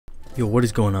Yo, what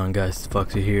is going on, guys? It's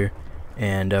Vuxzu here,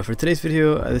 and for today's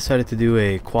video I decided to do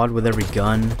a quad with every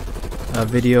gun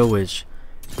video, which,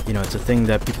 you know, it's a thing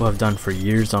that people have done for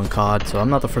years on COD, so I'm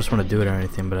not the first one to do it or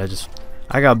anything, but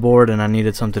I got bored and I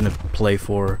needed something to play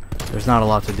for. There's not a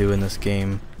lot to do in this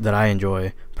game that I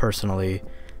enjoy personally,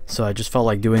 so I just felt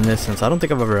like doing this since I don't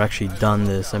think I've ever actually done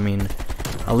this. I mean,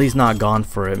 at least not gone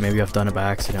for it. Maybe I've done it by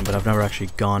accident, but I've never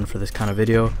actually gone for this kind of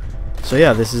video. So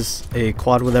yeah, this is a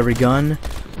quad with every gun.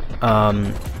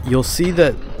 You'll see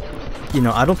that, you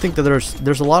know, I don't think that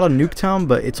there's a lot of Nuketown,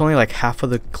 but it's only like half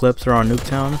of the clips are on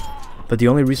Nuketown. But the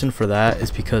only reason for that is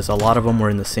because a lot of them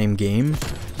were in the same game.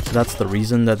 So that's the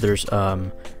reason that there's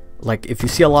like, if you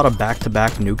see a lot of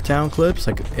back-to-back Nuketown clips,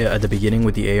 like at the beginning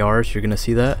with the ARs, you're gonna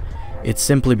see that. It's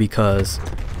simply because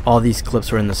all these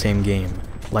clips were in the same game.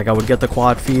 Like, I would get the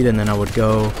quad feed and then I would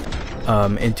go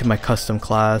into my custom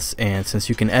class, and since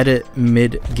you can edit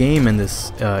mid-game in this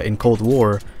in Cold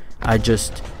War, I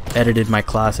just edited my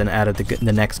class and added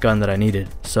the next gun that I needed.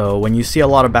 So when you see a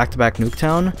lot of back-to-back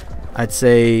Nuketown, I'd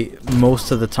say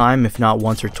most of the time, if not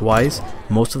once or twice,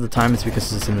 most of the time it's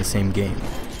because it's in the same game.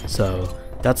 So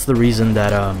that's the reason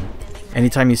that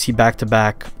anytime you see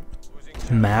back-to-back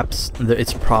maps,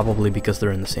 it's probably because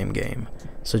they're in the same game.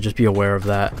 So just be aware of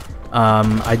that.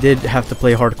 I did have to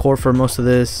play hardcore for most of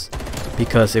this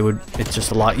because it's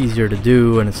just a lot easier to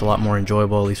do, and it's a lot more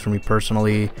enjoyable, at least for me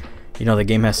personally. You know, the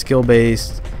game has skill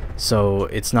based, so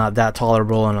it's not that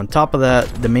tolerable, and on top of that,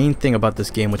 the main thing about this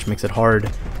game which makes it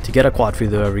hard to get a quad feed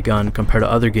with every gun compared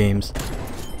to other games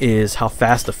is how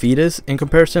fast the feed is in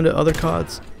comparison to other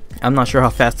CODs. I'm not sure how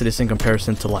fast it is in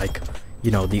comparison to, like, you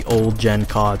know, the old gen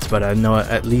CODs, but I know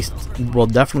at least, well,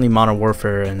 definitely Modern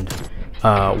Warfare and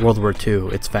World War II,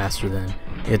 it's faster than.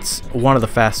 It's one of the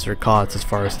faster CODs as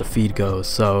far as the feed goes,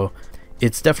 so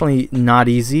it's definitely not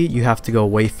easy. You have to go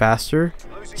way faster.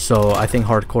 So I think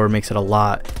hardcore makes it a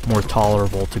lot more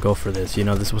tolerable to go for this. You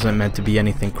know, this wasn't meant to be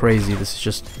anything crazy. This is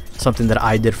just something that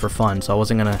I did for fun. So I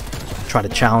wasn't gonna try to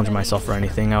challenge myself or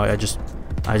anything. I just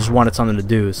wanted something to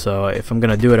do. So if I'm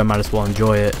gonna do it, I might as well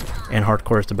enjoy it. And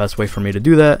hardcore is the best way for me to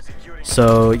do that.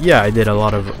 So yeah, I did a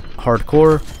lot of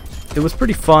hardcore. It was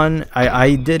pretty fun.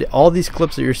 I did all these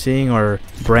clips that you're seeing are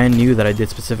brand new that I did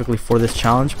specifically for this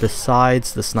challenge,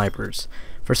 besides the snipers.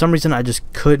 For some reason, I just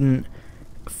couldn't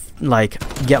like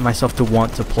get myself to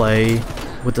want to play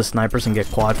with the snipers and get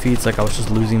quad feeds. Like, I was just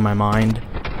losing my mind.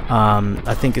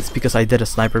 I think it's because I did a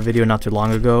sniper video not too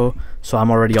long ago, so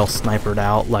I'm already all snipered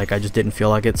out. Like, I just didn't feel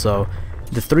like it. So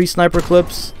the 3 sniper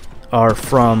clips are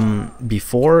from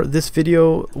before this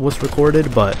video was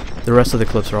recorded, but the rest of the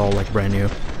clips are all like brand new.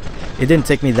 It didn't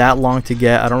take me that long to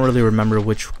get. I don't really remember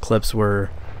which clips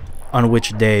were on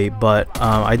which day, but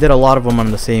I did a lot of them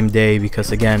on the same day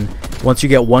because, again, once you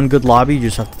get one good lobby, you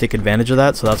just have to take advantage of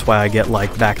that. So that's why I get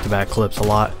like back-to-back clips a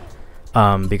lot,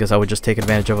 because I would just take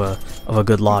advantage of a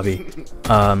good lobby.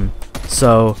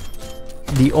 So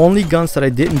the only guns that I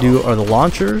didn't do are the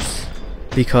launchers,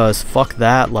 because fuck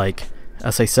that. Like,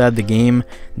 as I said,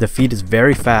 the feed is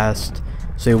very fast,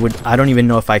 so I don't even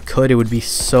know if I could. It would be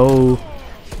so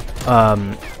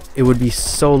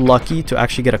lucky to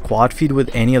actually get a quad feed with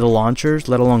any of the launchers,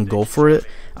 let alone go for it.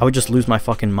 I would just lose my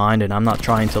fucking mind, and I'm not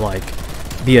trying to like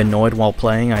be annoyed while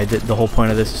playing. The whole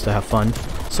point of this is to have fun.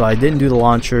 So I didn't do the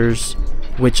launchers,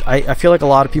 which I feel like a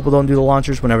lot of people don't do the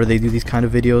launchers whenever they do these kind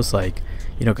of videos, like,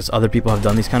 you know, because other people have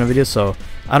done these kind of videos. So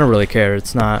I don't really care.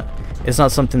 It's not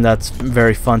something that's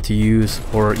very fun to use,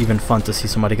 or even fun to see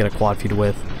somebody get a quad feed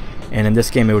with. And in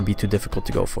this game, it would be too difficult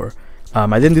to go for.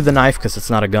 I didn't do the knife because it's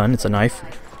not a gun, it's a knife.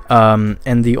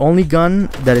 And the only gun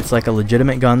that it's like a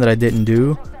legitimate gun that I didn't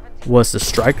do was the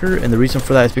striker, and the reason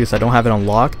for that is because I don't have it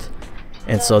unlocked.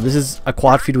 And so this is a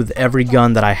quad feed with every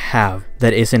gun that I have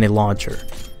that isn't a launcher.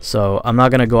 So I'm not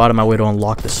gonna go out of my way to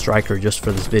unlock the striker just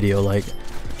for this video. Like,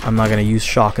 I'm not gonna use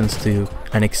shotguns to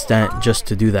an extent just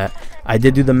to do that. I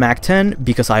did do the MAC-10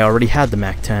 because I already had the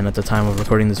MAC-10 at the time of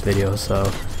recording this video.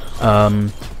 So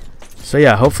so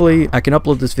yeah, hopefully I can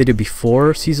upload this video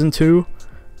before Season 2.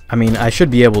 I mean, I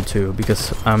should be able to,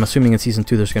 because I'm assuming in Season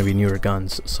 2 there's going to be newer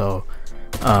guns. So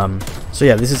so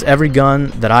yeah, this is every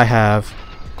gun that I have,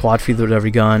 quad feed with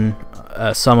every gun.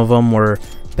 Some of them were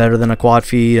better than a quad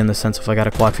feed in the sense of I got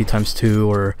a quad feed ×2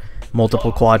 or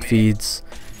multiple quad feeds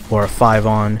or a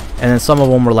 5-on. And then some of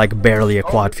them were like barely a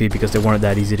quad feed because they weren't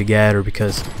that easy to get, or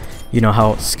because, you know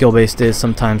how skill based is,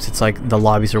 sometimes it's like the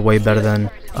lobbies are way better than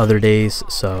other days.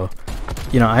 So,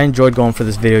 you know, I enjoyed going for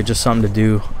this video, just something to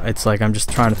do. It's like I'm just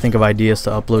trying to think of ideas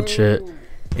to upload shit.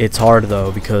 It's hard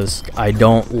though, because I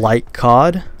don't like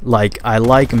COD. Like, I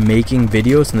like making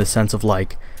videos in the sense of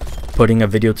like putting a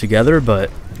video together, but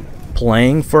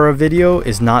playing for a video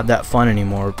is not that fun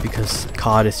anymore because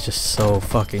COD is just so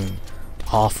fucking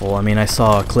awful. I mean, I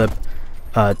saw a clip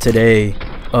today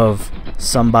of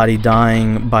somebody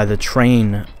dying by the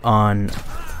train on...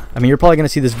 I mean, you're probably going to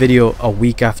see this video a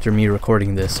week after me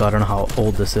recording this, so I don't know how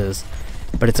old this is.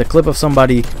 But it's a clip of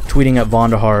somebody tweeting at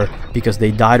Vonderhaar because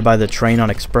they died by the train on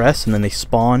Express, and then they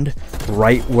spawned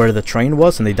right where the train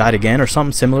was, and they died again, or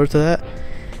something similar to that.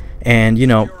 And, you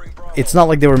know, it's not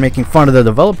like they were making fun of the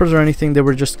developers or anything. They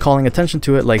were just calling attention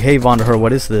to it, like, hey, Vonderhaar,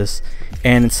 what is this?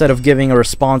 And instead of giving a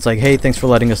response like, hey, thanks for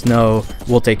letting us know,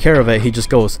 we'll take care of it, he just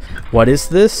goes, what is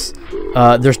this?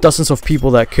 There's dozens of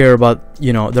people that care about,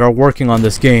 you know, that are working on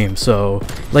this game. So,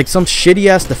 like, some shitty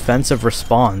ass defensive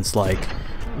response. Like,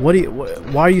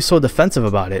 why are you so defensive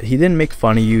about it? He didn't make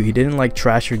fun of you. He didn't, like,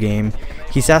 trash your game.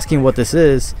 He's asking what this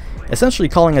is, essentially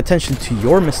calling attention to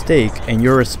your mistake, and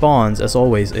your response, as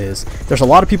always, is there's a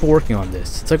lot of people working on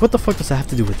this. It's like, what the fuck does that have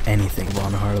to do with anything,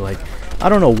 Vonderhaar? Like, I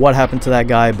don't know what happened to that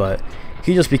guy, but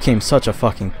he just became such a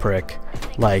fucking prick.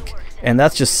 Like, and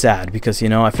that's just sad because, you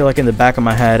know, I feel like in the back of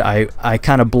my head I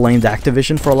kind of blamed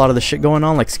Activision for a lot of the shit going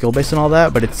on, like skill based and all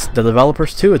that, but it's the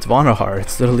developers too. It's Vonderhaar.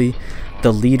 It's literally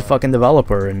the lead fucking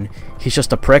developer, and he's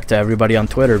just a prick to everybody on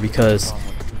Twitter because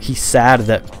he's sad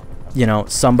that, you know,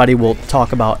 somebody will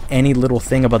talk about any little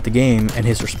thing about the game and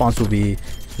his response will be,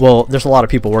 well, there's a lot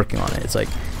of people working on it. It's like,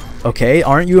 okay,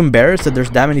 aren't you embarrassed that there's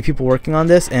that many people working on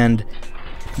this and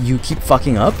you keep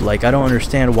fucking up? Like, I don't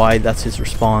understand why that's his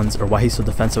response or why he's so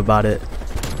defensive about it.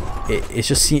 It's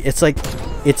just, it's like,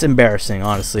 it's embarrassing,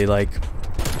 honestly. Like,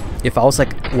 if I was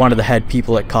like one of the head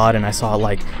people at COD and I saw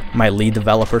like my lead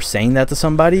developer saying that to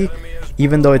somebody,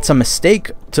 even though it's a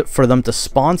mistake for them to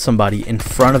spawn somebody in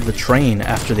front of the train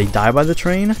after they die by the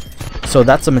train, so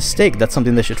that's a mistake, that's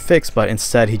something they should fix, but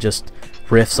instead he just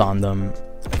riffs on them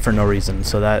for no reason.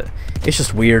 So that, it's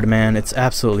just weird, man. It's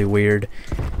absolutely weird.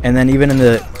 And then even in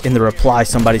the reply,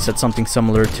 somebody said something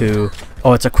similar to,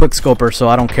 oh, it's a quickscoper, so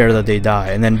I don't care that they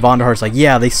die. And then Vonderhaar's like,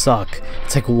 yeah, they suck.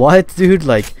 It's like, what, dude?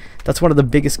 Like, that's one of the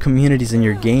biggest communities in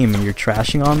your game and you're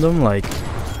trashing on them. Like,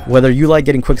 whether you like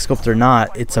getting quickscoped or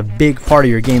not, it's a big part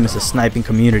of your game is a sniping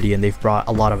community, and they've brought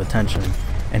a lot of attention,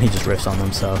 and he just riffs on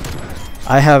them. So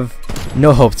I have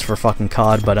no hopes for fucking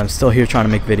COD, but I'm still here trying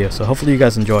to make videos, so hopefully you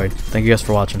guys enjoyed. Thank you guys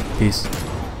for watching. Peace.